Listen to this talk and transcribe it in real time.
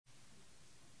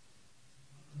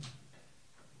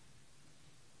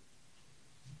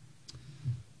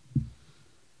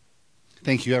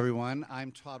Thank you, everyone.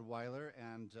 I'm Todd Weiler,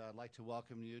 and I'd like to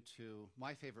welcome you to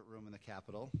my favorite room in the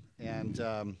Capitol. And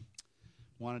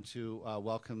wanted to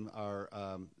welcome our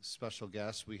special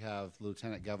guests. We have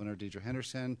Lieutenant Governor Deidre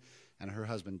Henderson and her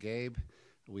husband Gabe.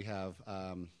 We have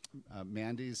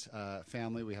Mandy's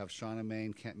family. We have Shauna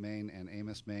Mayne, Kent Mayne, and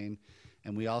Amos Mayne.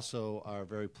 And we also are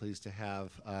very pleased to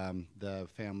have the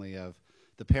family of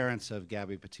the parents of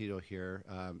Gabby Petito here,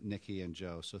 Nikki and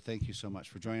Joe. So thank you so much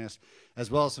for joining us, as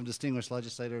well as some distinguished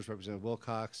legislators, Representative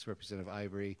Wilcox, Representative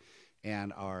Ivory,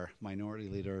 and our minority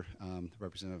leader,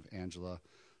 Representative Angela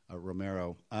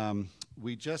Romero.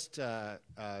 We just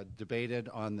debated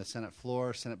on the Senate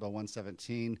floor, Senate Bill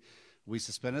 117. We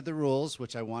suspended the rules,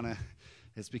 which I want to,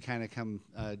 it's kind of come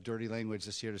dirty language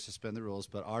this year to suspend the rules,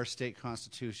 but our state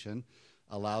constitution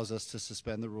allows us to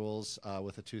suspend the rules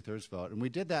with a 2/3 vote. And we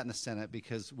did that in the Senate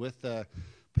because with the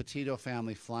Petito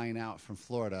family flying out from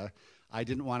Florida, I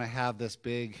didn't want to have this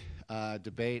big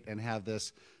debate and have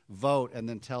this vote and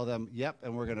then tell them, yep,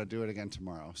 and we're going to do it again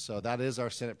tomorrow. So that is our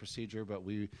Senate procedure, but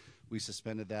we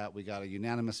suspended that. We got a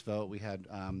unanimous vote. We had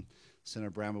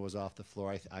Senator Bramble was off the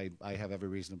floor. I have every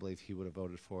reason to believe he would have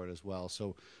voted for it as well.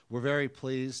 So we're very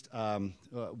pleased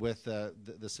with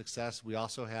the success. We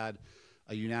also had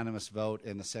a unanimous vote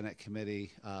in the Senate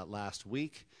committee last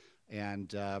week.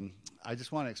 And I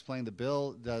just want to explain the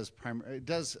bill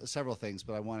does several things,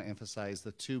 but I want to emphasize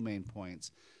the two main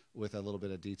points with a little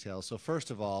bit of detail. So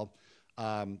first of all,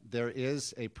 there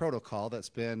is a protocol that's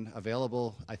been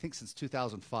available, I think, since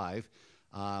 2005.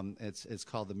 It's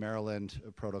called the Maryland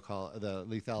Protocol, the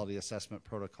Lethality Assessment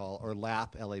Protocol, or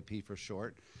LAP, LAP for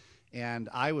short. And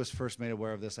I was first made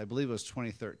aware of this, I believe it was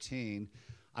 2013.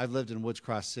 I've lived in Woods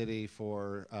Cross City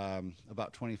for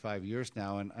about 25 years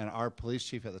now, and our police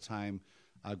chief at the time,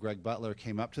 Greg Butler,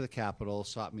 came up to the Capitol,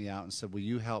 sought me out, and said, will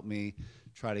you help me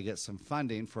try to get some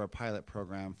funding for a pilot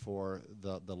program for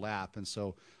the LAP? And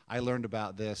so I learned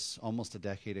about this almost a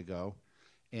decade ago,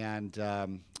 and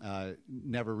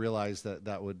never realized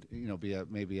that would be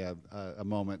maybe a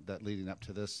moment that leading up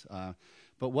to this.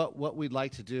 But what we'd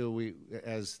like to do, we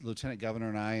as Lieutenant Governor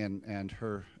and I and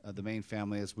her the Mayne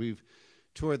family, is we've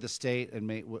toured the state and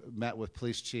met with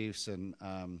police chiefs and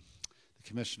the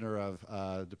commissioner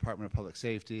of Department of Public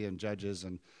Safety and judges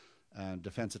and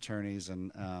defense attorneys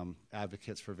and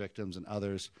advocates for victims and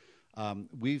others.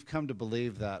 We've come to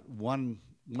believe that one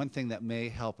thing that may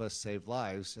help us save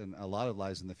lives, and a lot of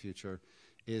lives in the future,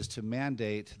 is to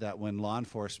mandate that when law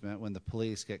enforcement, when the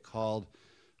police get called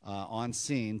on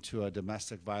scene to a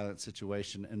domestic violence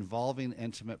situation involving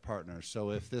intimate partners.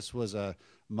 So if this was a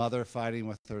mother fighting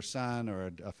with her son or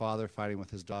a father fighting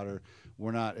with his daughter,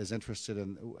 we're not as interested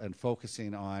in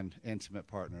focusing on intimate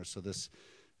partners. So this,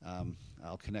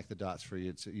 I'll connect the dots for you.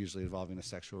 It's usually involving a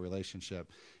sexual relationship.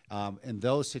 In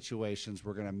those situations,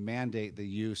 we're going to mandate the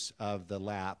use of the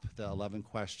LAP, the 11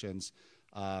 questions,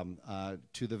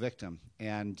 to the victim.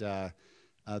 And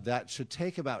that should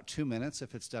take about 2 minutes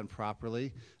if it's done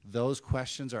properly. Those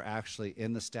questions are actually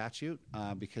in the statute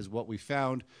because what we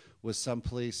found was some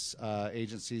police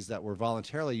agencies that were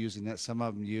voluntarily using that. Some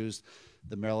of them used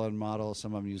the Maryland model,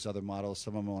 some of them used other models,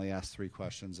 some of them only asked 3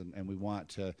 questions, and we want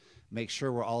to make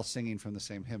sure we're all singing from the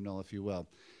same hymnal, if you will.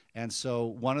 And so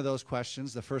one of those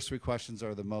questions, the first 3 questions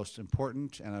are the most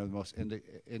important and are the most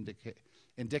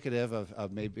indicative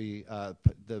of maybe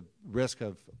the risk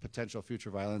of potential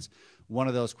future violence. One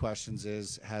of those questions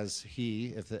is, has he,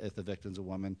 if the victim's a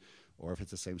woman, or if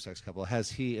it's a same-sex couple, has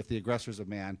he, if the aggressor's a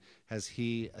man, has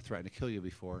he threatened to kill you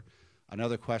before?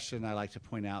 Another question I like to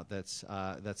point out that's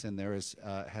in there is,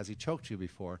 has he choked you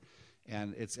before?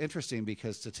 And it's interesting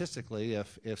because statistically,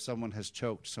 if someone has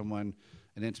choked an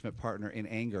intimate partner in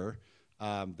anger,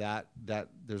 that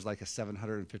there's like a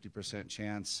 750%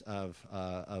 chance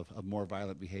of more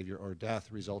violent behavior or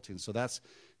death resulting. So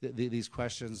these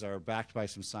questions are backed by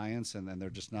some science, and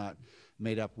they're just not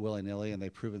made up willy-nilly, and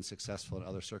they've proven successful in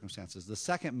other circumstances. The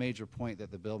second major point that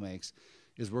the bill makes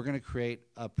is we're going to create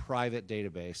a private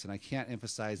database, and I can't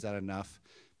emphasize that enough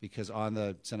because on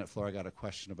the Senate floor I got a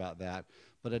question about that.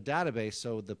 But a database,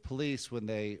 so the police, when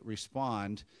they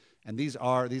respond, and these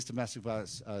domestic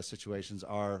violence situations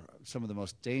are some of the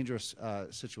most dangerous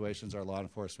situations our law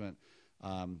enforcement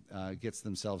gets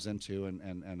themselves into,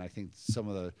 and I think some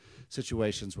of the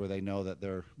situations where they know that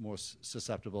they're more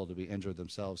susceptible to be injured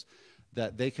themselves,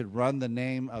 that they could run the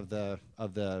name of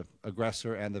the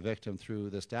aggressor and the victim through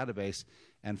this database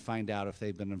and find out if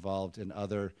they've been involved in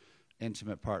other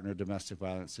intimate partner domestic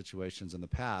violence situations in the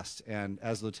past. And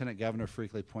as Lieutenant Governor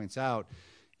frequently points out,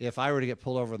 if I were to get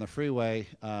pulled over on the freeway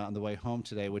on the way home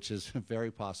today, which is very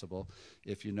possible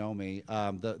if you know me,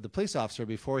 the police officer,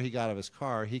 before he got out of his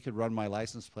car, he could run my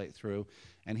license plate through,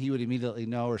 and he would immediately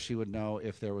know, or she would know,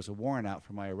 if there was a warrant out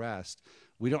for my arrest.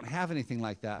 We don't have anything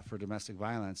like that for domestic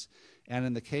violence. And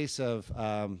in the case of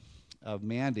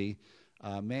Mandy,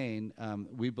 Mayne,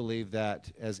 we believe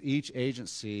that as each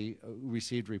agency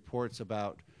received reports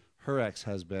about her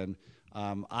ex-husband,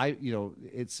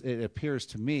 it appears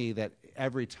to me that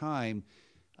every time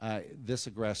this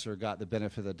aggressor got the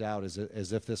benefit of the doubt,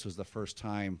 as if this was the first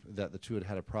time that the two had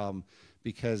had a problem,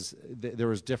 because there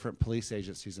was different police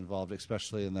agencies involved,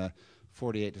 especially in the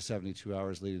 48 to 72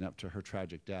 hours leading up to her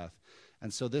tragic death.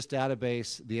 And so this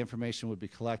database, the information would be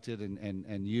collected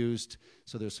and used.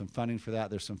 So there's some funding for that.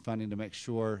 There's some funding to make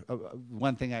sure.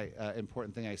 One thing,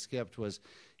 important thing I skipped was,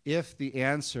 if the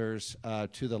answers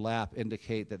to the lap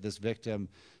indicate that this victim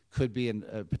could be in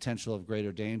potential of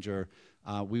greater danger,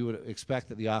 we would expect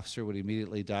that the officer would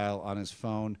immediately dial on his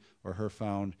phone or her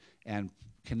phone and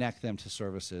connect them to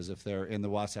services. If they're in the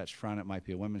Wasatch Front, it might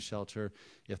be a women's shelter.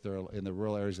 If they're in the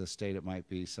rural areas of the state, it might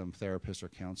be some therapist or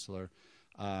counselor.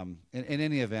 In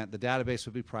any event, the database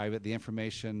would be private. The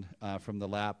information from the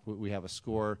lap, we have a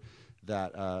score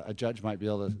that a judge might be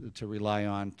able to rely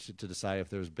on to decide if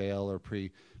there's bail or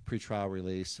pretrial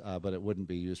release, but it wouldn't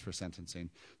be used for sentencing.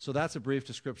 So that's a brief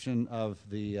description of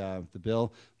the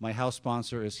bill. My House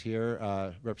sponsor is here,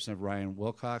 Representative Ryan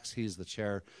Wilcox. He's the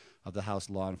chair of the House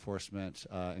Law Enforcement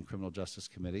and Criminal Justice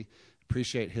Committee.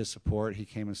 Appreciate his support. He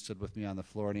came and stood with me on the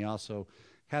floor, and he also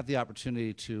had the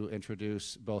opportunity to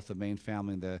introduce both the Mayne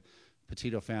family and the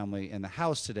Petito family in the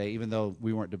House today, even though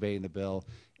we weren't debating the bill.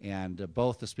 And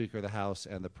both the Speaker of the House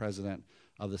and the President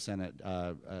of the Senate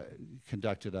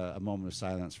conducted a moment of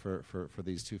silence for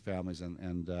these two families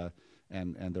and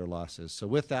their losses. So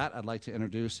with that, I'd like to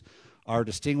introduce our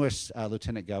distinguished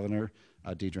Lieutenant Governor,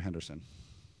 Deidre Henderson.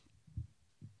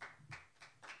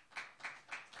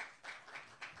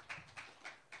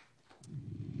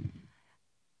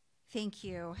 Thank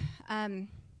you.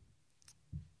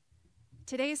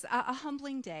 Today's a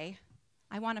humbling day.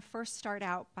 I want to first start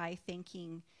out by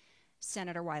thanking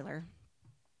Senator Weiler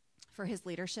for his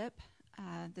leadership.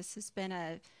 This has been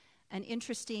an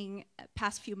interesting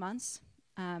past few months.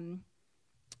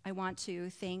 I want to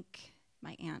thank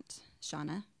my Aunt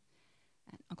Shauna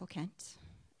and Uncle Kent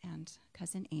and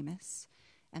Cousin Amos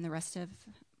and the rest of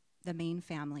the Mayne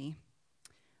family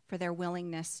for their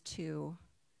willingness to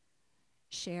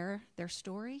share their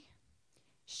story,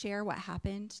 share what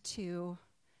happened to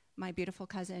my beautiful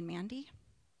cousin Mandy,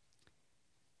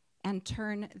 and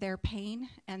turn their pain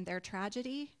and their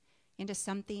tragedy into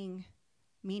something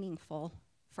meaningful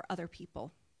for other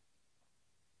people.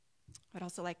 I'd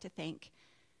also like to thank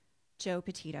Joe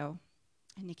Petito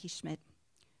and Nikki Schmidt,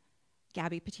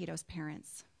 Gabby Petito's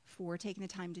parents, for taking the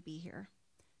time to be here,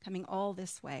 coming all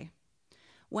this way.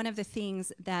 One of the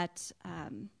things that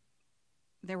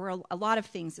there were a lot of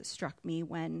things that struck me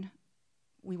when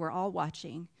we were all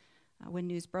watching when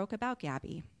news broke about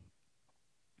Gabby,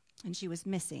 and she was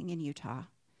missing in Utah.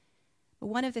 But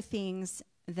one of the things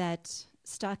that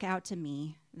stuck out to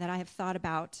me that I have thought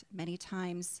about many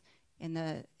times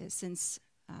since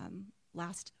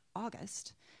last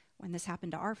August, when this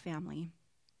happened to our family,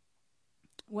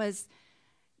 was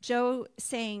Joe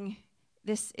saying,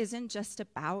 this isn't just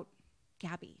about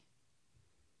Gabby.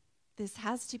 This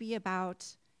has to be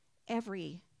about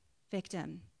every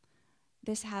victim.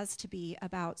 This has to be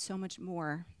about so much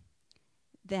more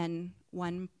than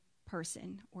one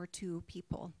person or two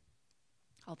people,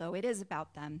 although it is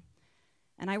about them.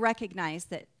 And I recognize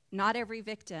that not every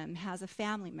victim has a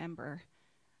family member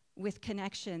with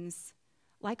connections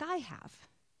like I have.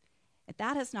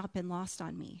 That has not been lost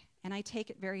on me, and I take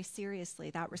it very seriously,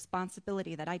 that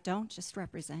responsibility that I don't just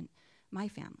represent my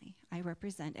family. I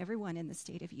represent everyone in the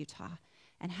state of Utah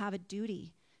and have a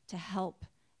duty to help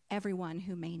everyone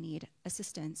who may need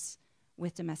assistance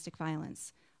with domestic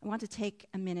violence. I want to take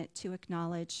a minute to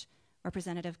acknowledge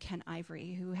Representative Ken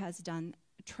Ivory, who has done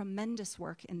tremendous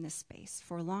work in this space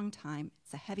for a long time.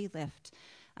 It's a heavy lift.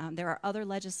 There are other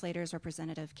legislators,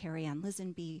 Representative Carrie Ann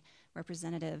Lisenby,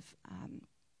 Representative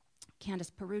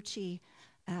Candace Perucci,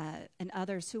 and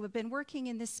others who have been working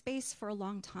in this space for a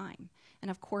long time. And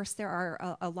of course, there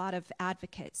are a lot of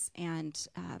advocates and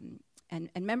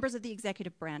members of the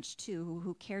executive branch, too,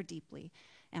 who care deeply.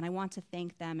 And I want to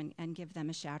thank them and give them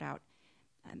a shout out.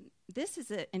 This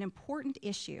is an important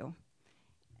issue.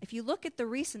 If you look at the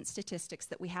recent statistics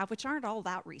that we have, which aren't all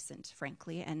that recent,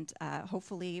 frankly, and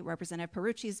hopefully Representative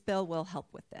Perucci's bill will help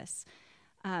with this.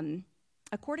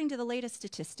 According to the latest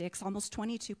statistics, almost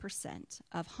 22%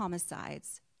 of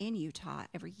homicides in Utah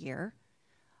every year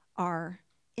are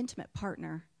intimate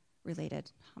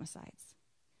partner-related homicides.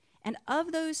 And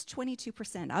of those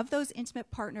 22%, of those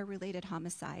intimate partner-related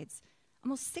homicides,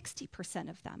 almost 60%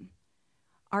 of them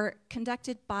are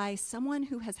conducted by someone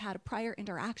who has had a prior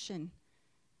interaction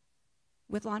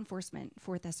with law enforcement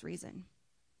for this reason.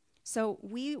 So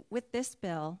we, with this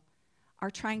bill, are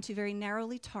trying to very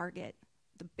narrowly target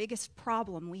the biggest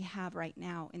problem we have right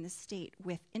now in the state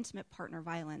with intimate partner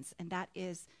violence, and that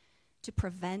is to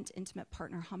prevent intimate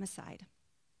partner homicide.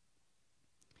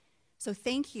 So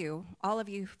thank you, all of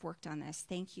you who've worked on this.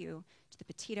 Thank you to the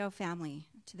Petito family,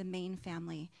 to the Mayne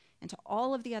family, and to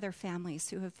all of the other families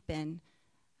who have been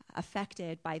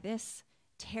affected by this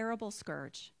terrible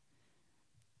scourge.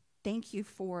 Thank you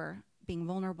for being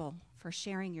vulnerable, for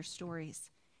sharing your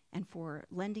stories, and for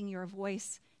lending your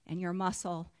voice and your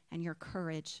muscle and your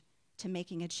courage to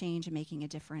making a change and making a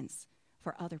difference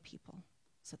for other people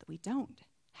so that we don't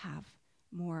have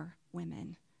more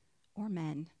women or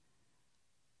men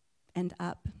end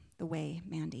up the way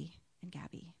Mandy and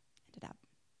Gabby ended up.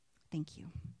 Thank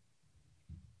you.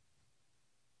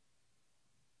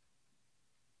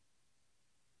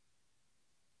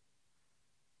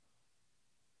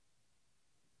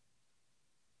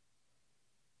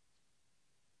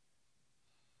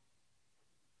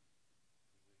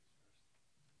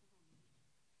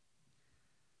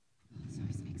 Sorry,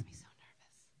 this makes me so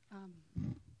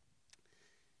nervous.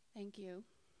 Thank you.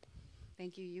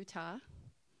 Thank you, Utah.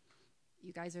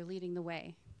 You guys are leading the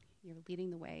way. You're leading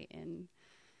the way in.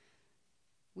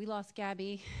 We lost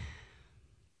Gabby.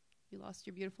 You lost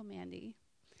your beautiful Mandy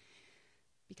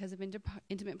because of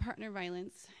intimate partner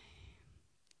violence,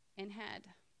 and had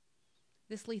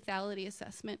this lethality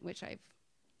assessment, which I've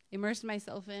immersed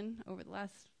myself in over the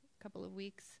last couple of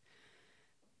weeks,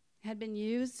 had been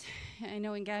used. I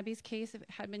know in Gabby's case, if it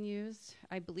had been used,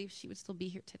 I believe she would still be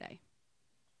here today.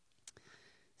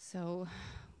 So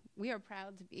we are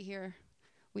proud to be here.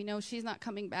 We know she's not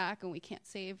coming back and we can't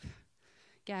save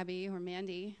Gabby or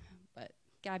Mandy, but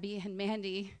Gabby and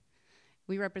Mandy,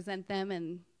 we represent them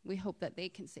and we hope that they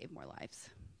can save more lives.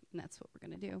 And that's what we're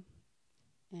gonna do.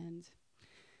 And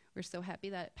we're so happy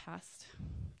that it passed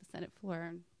the Senate floor,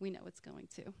 and we know it's going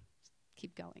to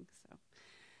keep going, so.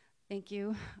 Thank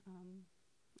you.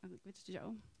 It's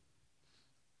Joe.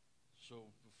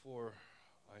 So before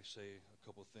I say a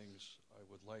couple things, I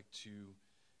would like to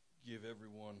give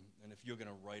everyone, and if you're going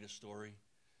to write a story,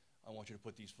 I want you to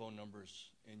put these phone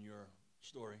numbers in your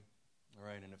story, all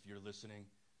right? And if you're listening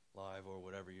live or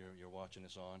whatever you're watching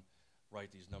this on,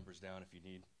 write these numbers down if you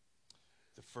need.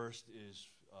 The first is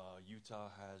Utah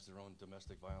has their own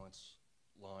domestic violence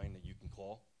line that you can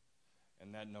call,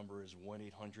 and that number is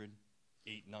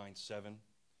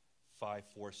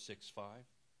 1-800-897-5465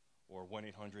 or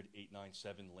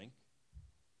 1-800-897-LINK.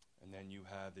 And then you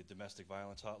have the domestic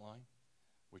violence hotline,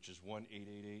 which is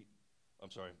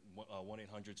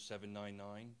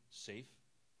 1-800-799-SAFE.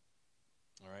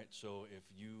 All right, so if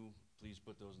you please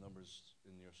put those numbers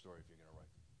in your story if you're going to write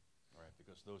them. All right,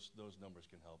 because those numbers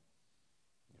can help,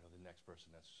 you know, the next person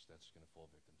that's going to fall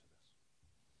victim to this.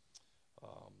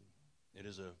 It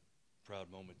is a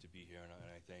proud moment to be here, and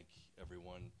I thank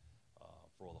everyone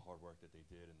for all the hard work that they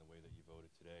did and the way that you voted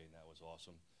today, and that was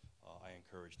awesome. I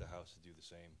encourage the House to do the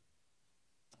same.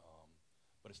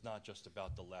 But it's not just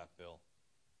about the LAP bill,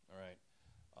 all right?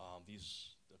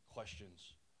 The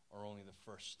questions are only the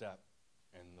first step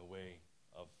in the way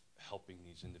of helping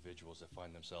these individuals that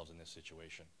find themselves in this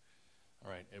situation,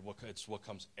 all right? It's what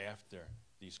comes after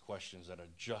these questions that are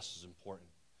just as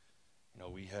important. You know,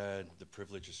 we had the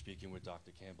privilege of speaking with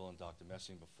Dr. Campbell and Dr.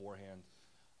 Messing beforehand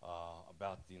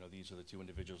about, you know, these are the two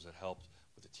individuals that helped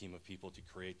with a team of people to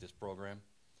create this program.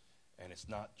 And it's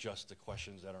not just the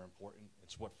questions that are important,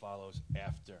 it's what follows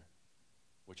after,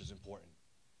 which is important.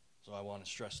 So I want to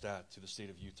stress that to the state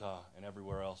of Utah and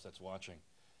everywhere else that's watching.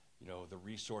 You know, the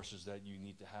resources that you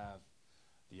need to have,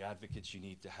 the advocates you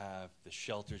need to have, the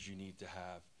shelters you need to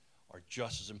have are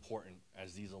just as important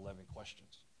as these 11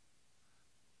 questions.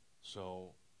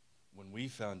 So when we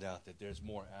found out that there's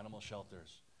more animal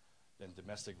shelters than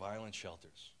domestic violence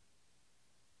shelters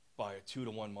by a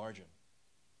 2-to-1 margin,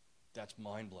 that's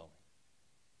mind-blowing.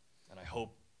 And I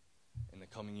hope in the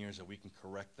coming years that we can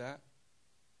correct that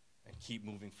and keep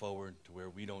moving forward to where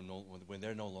we don't know, when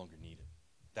they're no longer needed.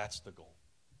 That's the goal.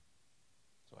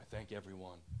 So I thank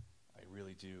everyone. I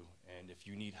really do. And if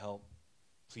you need help,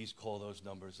 please call those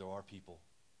numbers. There are people.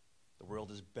 The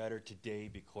world is better today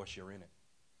because you're in it.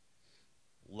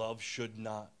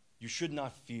 You should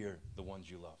not fear the ones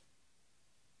you love.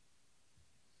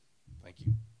 Thank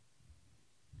you.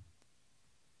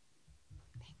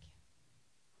 Thank you.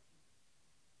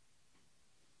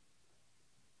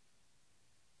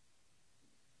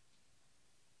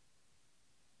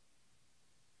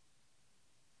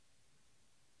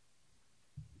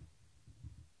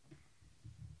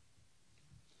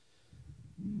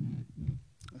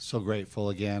 so grateful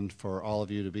again for all of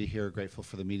you to be here, grateful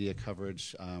for the media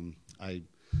coverage. I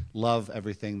love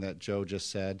everything that Joe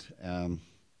just said,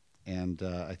 and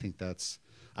I think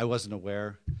I wasn't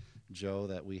aware, Joe,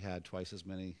 that we had twice as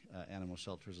many animal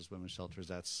shelters as women's shelters.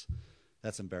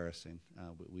 That's embarrassing.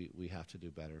 We have to do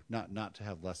better. Not to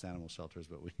have less animal shelters,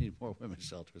 but we need more women's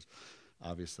shelters,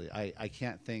 obviously. I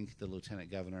can't thank the Lieutenant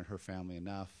Governor and her family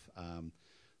enough.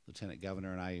 Lieutenant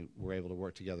Governor and I were able to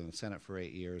work together in the Senate for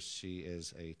 8 years. She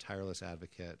is a tireless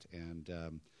advocate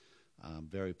and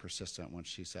very persistent when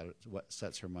she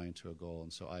sets her mind to a goal.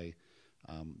 And so I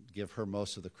give her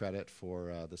most of the credit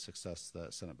for the success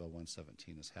that Senate Bill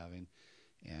 117 is having.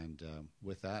 And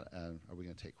with that, are we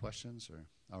going to take questions?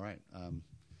 All right.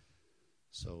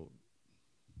 So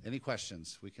any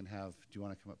questions we can have? Do you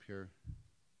want to come up here?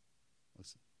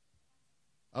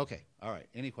 Okay. All right.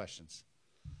 Any questions?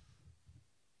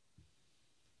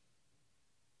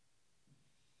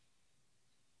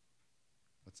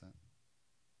 What's that?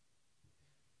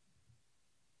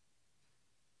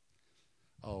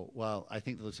 Oh, well, I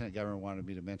think the Lieutenant Governor wanted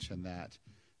me to mention that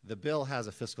the bill has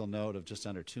a fiscal note of just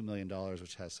under $2 million,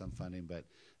 which has some funding, but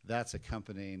that's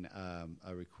accompanying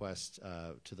a request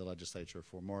to the legislature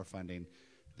for more funding.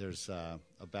 There's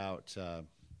about $45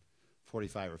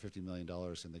 or $50 million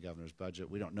in the governor's budget.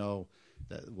 We don't know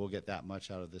that we'll get that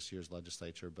much out of this year's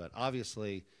legislature, but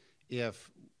obviously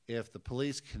if the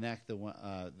police connect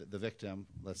the victim,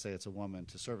 let's say it's a woman,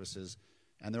 to services,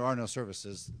 and there are no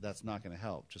services, that's not going to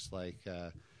help. Just like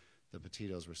the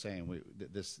Petitos were saying,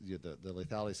 the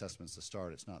lethality assessment's the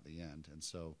start, it's not the end. And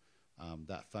so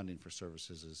that funding for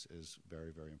services is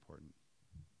very, very important.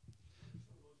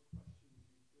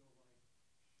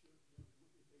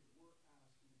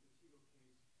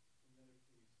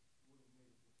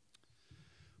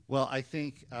 Well, I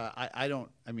think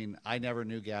I never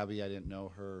knew Gabby. I didn't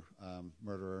know her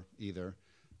murderer either.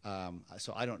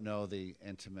 So I don't know the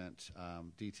intimate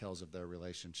details of their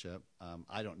relationship.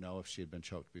 I don't know if she had been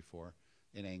choked before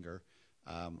in anger.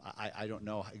 I don't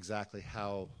know exactly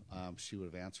how she would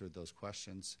have answered those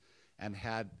questions. And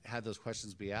had those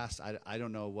questions be asked, I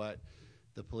don't know what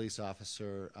the police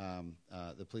officers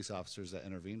that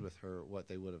intervened with her, what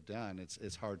they would have done.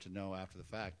 It's hard to know after the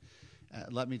fact.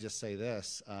 Let me just say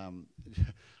this.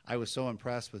 I was so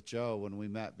impressed with Joe when we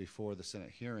met before the Senate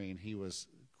hearing. He was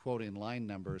quoting line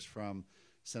numbers from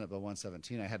Senate Bill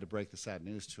 117. I had to break the sad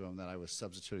news to him that I was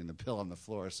substituting the bill on the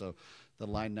floor, so the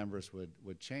line numbers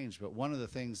would change. But one of the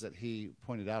things that he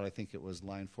pointed out, I think it was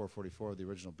line 444 of the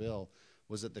original bill,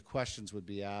 was that the questions would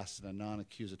be asked in a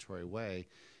non-accusatory way.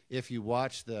 If you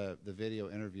watch the video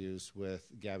interviews with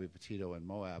Gabby Petito and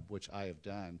Moab, which I have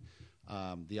done,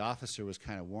 the officer was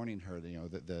kind of warning her,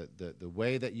 the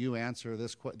way that you answer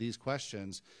these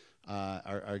questions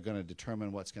are going to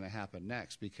determine what's going to happen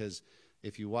next. Because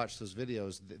if you watch those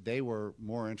videos, they were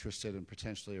more interested in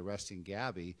potentially arresting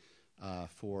Gabby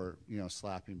for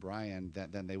slapping Brian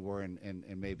than they were in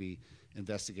maybe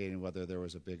investigating whether there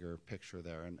was a bigger picture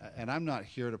there. And I'm not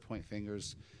here to point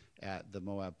fingers at the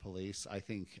Moab police. I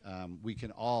think we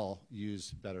can all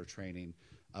use better training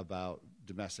about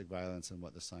domestic violence and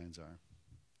what the signs are.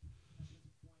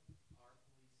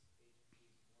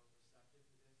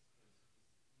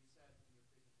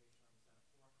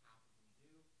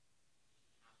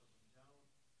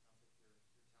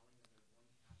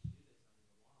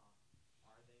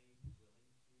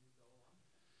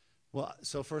 Well,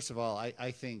 so first of all,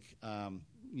 I think,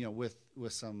 with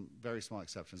some very small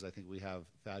exceptions, I think we have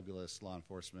fabulous law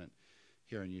enforcement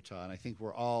here in Utah, and I think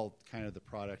we're all kind of the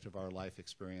product of our life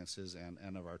experiences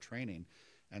and of our training.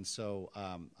 And so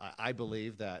I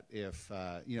believe that if,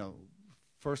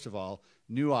 first of all,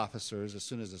 new officers, as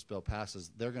soon as this bill passes,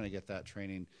 they're going to get that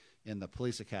training in the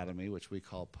police academy, which we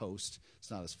call POST. It's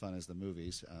not as fun as the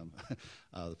movies,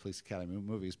 the police academy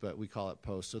movies, but we call it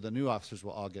POST. So the new officers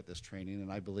will all get this training,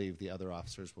 and I believe the other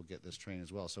officers will get this training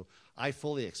as well. So I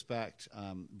fully expect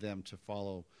them to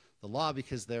follow the law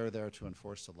because they're there to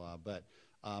enforce the law. But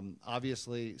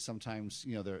obviously, sometimes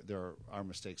there are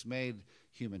mistakes made,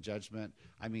 human judgment.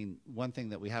 I mean, one thing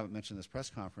that we haven't mentioned in this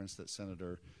press conference that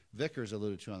Senator Vickers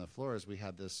alluded to on the floor is we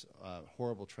had this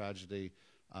horrible tragedy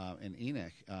in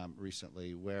Enoch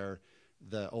recently, where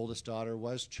the oldest daughter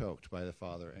was choked by the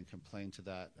father and complained to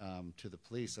that to the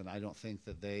police. And I don't think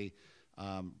that they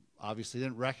obviously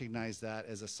didn't recognize that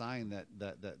as a sign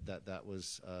that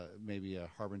was maybe a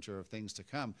harbinger of things to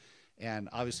come. And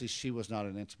obviously, she was not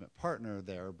an intimate partner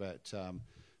there, but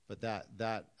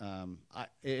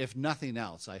if nothing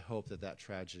else, I hope that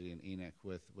tragedy in Enoch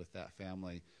with that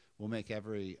family will make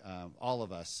all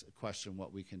of us question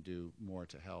what we can do more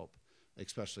to help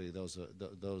especially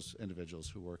those individuals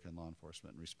who work in law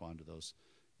enforcement and respond to those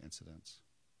incidents.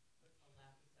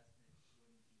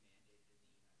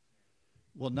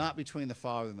 Well, not between the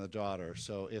father and the daughter.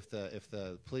 So if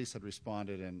the police had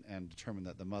responded and determined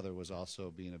that the mother was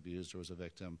also being abused or was a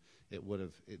victim,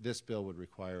 this bill would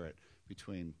require it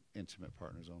between intimate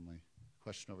partners only.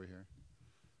 Question over here.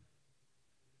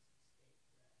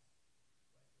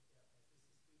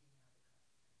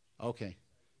 Okay.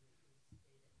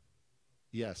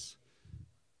 Yes.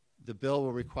 The bill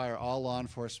will require all law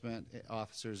enforcement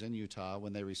officers in Utah,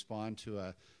 when they respond to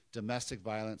a domestic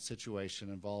violence situation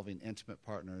involving intimate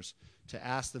partners, to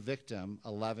ask the victim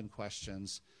 11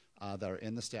 questions that are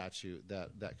in the statute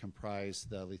that comprise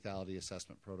the lethality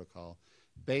assessment protocol.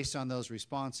 Based on those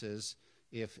responses,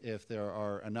 if there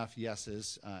are enough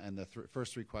yeses and the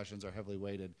first 3 questions are heavily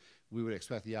weighted, we would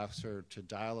expect the officer to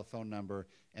dial a phone number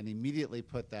and immediately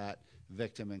put that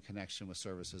victim in connection with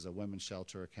services, a women's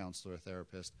shelter, a counselor, a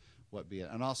therapist, what be it,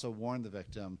 and also warn the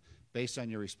victim, based on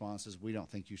your responses, we don't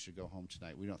think you should go home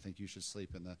tonight. We don't think you should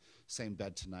sleep in the same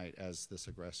bed tonight as this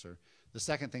aggressor. The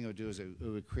second thing it would do is it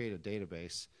would create a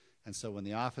database. And so when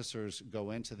the officers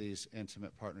go into these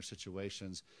intimate partner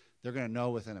situations, they're going to know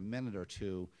within a minute or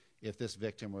two if this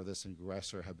victim or this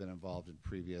aggressor have been involved in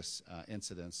previous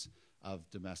incidents of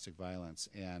domestic violence.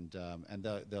 And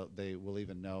they will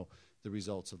even know the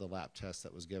results of the lab test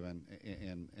that was given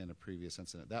in a previous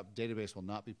incident. That database will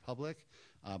not be public,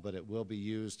 but it will be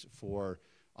used for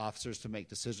officers to make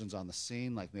decisions on the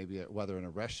scene, like maybe whether an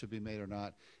arrest should be made or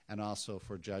not, and also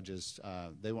for judges.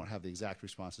 They won't have the exact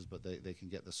responses, but they can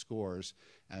get the scores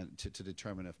and to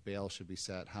determine if bail should be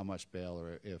set, how much bail,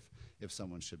 or if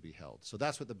someone should be held. So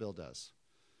that's what the bill does.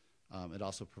 It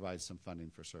also provides some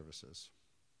funding for services.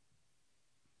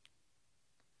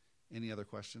 Any other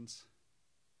questions?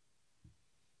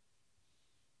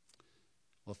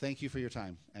 Well, thank you for your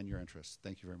time and your interest.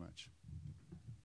 Thank you very much.